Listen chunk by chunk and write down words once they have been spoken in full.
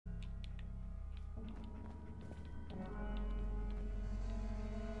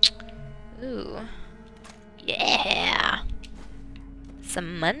Ooh. Yeah!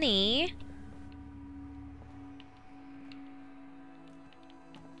 Some money.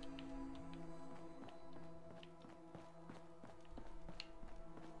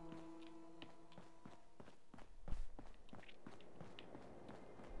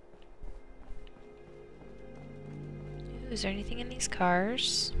 Ooh, is there anything in these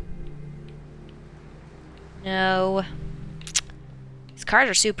cars? No. These cars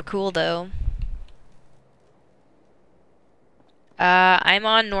are super cool, though. I'm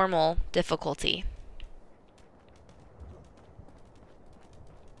on normal difficulty.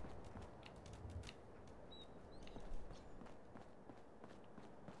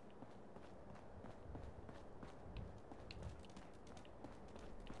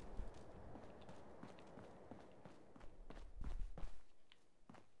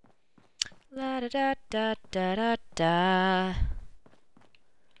 La da da da da da da.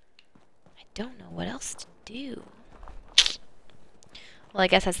 I don't know what else to do. Well, I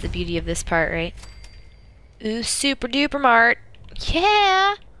guess that's the beauty of this part, right? Ooh, super duper mart.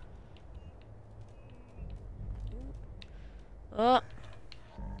 Yeah! Oh.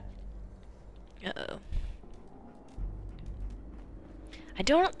 Uh-oh. I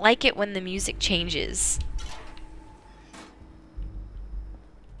don't like it when the music changes.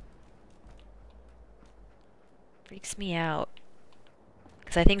 Freaks me out.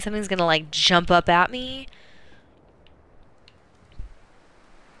 Because I think something's gonna, like, jump up at me.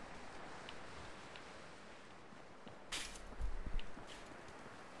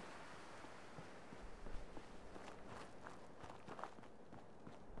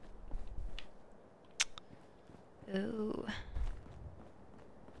 Ooh.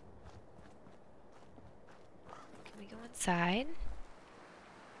 Can we go inside?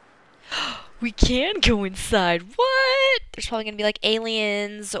 We can go inside. What? There's probably gonna be like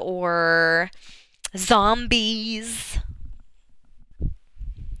aliens or zombies.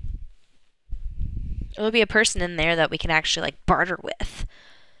 There'll be a person in there that we can actually like barter with.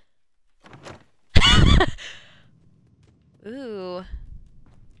 Ooh.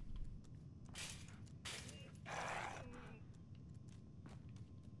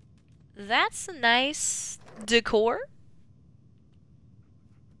 That's a nice decor.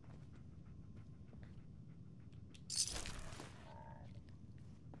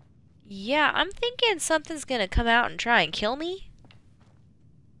 Yeah, I'm thinking something's gonna come out and try and kill me.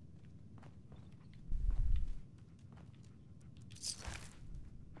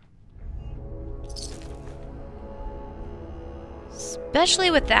 Especially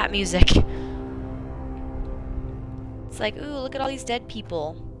with that music. It's like, ooh, look at all these dead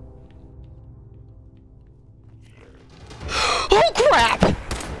people. Oh crap!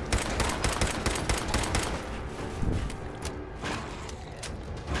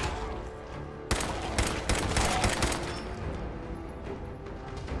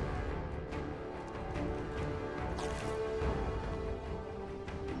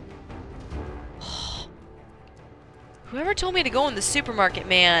 Whoever told me to go in the supermarket,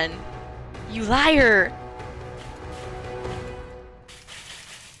 man? You liar!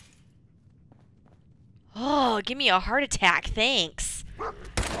 Oh, give me a heart attack, thanks. Ooh,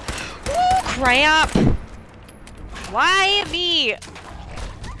 crap! Why me?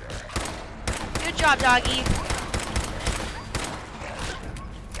 Good job, doggy.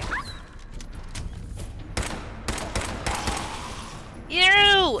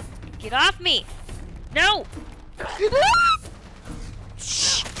 Ew! Get off me! No!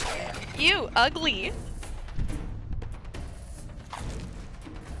 You ugly.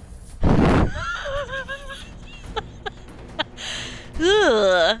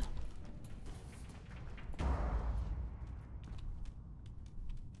 Ugh.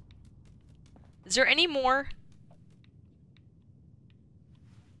 Is there any more?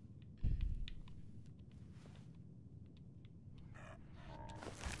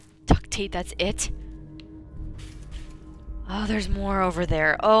 Duct tape, that's it? Oh, there's more over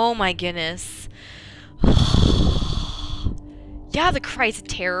there. Oh my goodness. Yeah, the cries of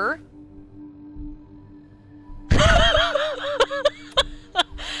terror.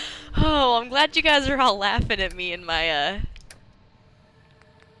 Oh, I'm glad you guys are all laughing at me in my,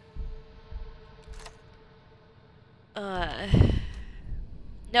 No,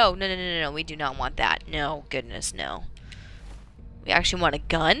 no, no, no, no, no, we do not want that. No, goodness, no. We actually want a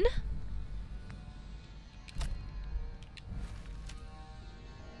gun?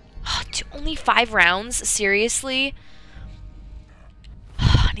 Only 5 rounds? Seriously?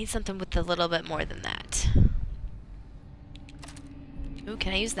 I need something with a little bit more than that. Ooh,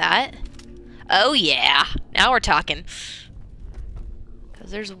 can I use that? Oh yeah! Now we're talking.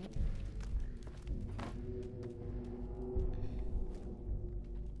 Because there's...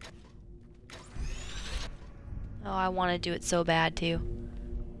 Oh, I want to do it so bad too.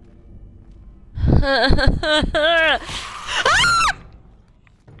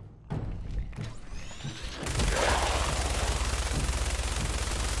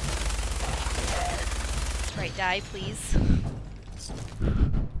 Sprite, die, please.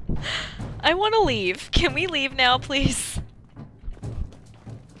 I want to leave. Can we leave now, please?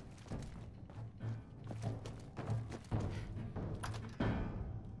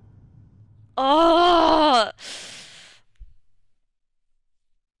 Oh!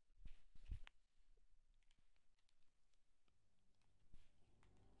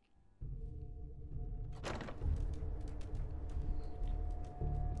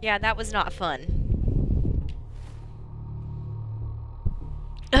 Yeah, that was not fun.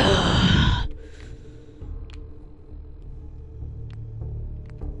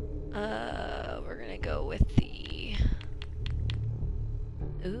 We're gonna go with the...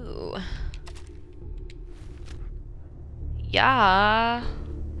 Ooh. Yeah.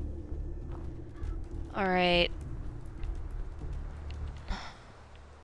 Alright.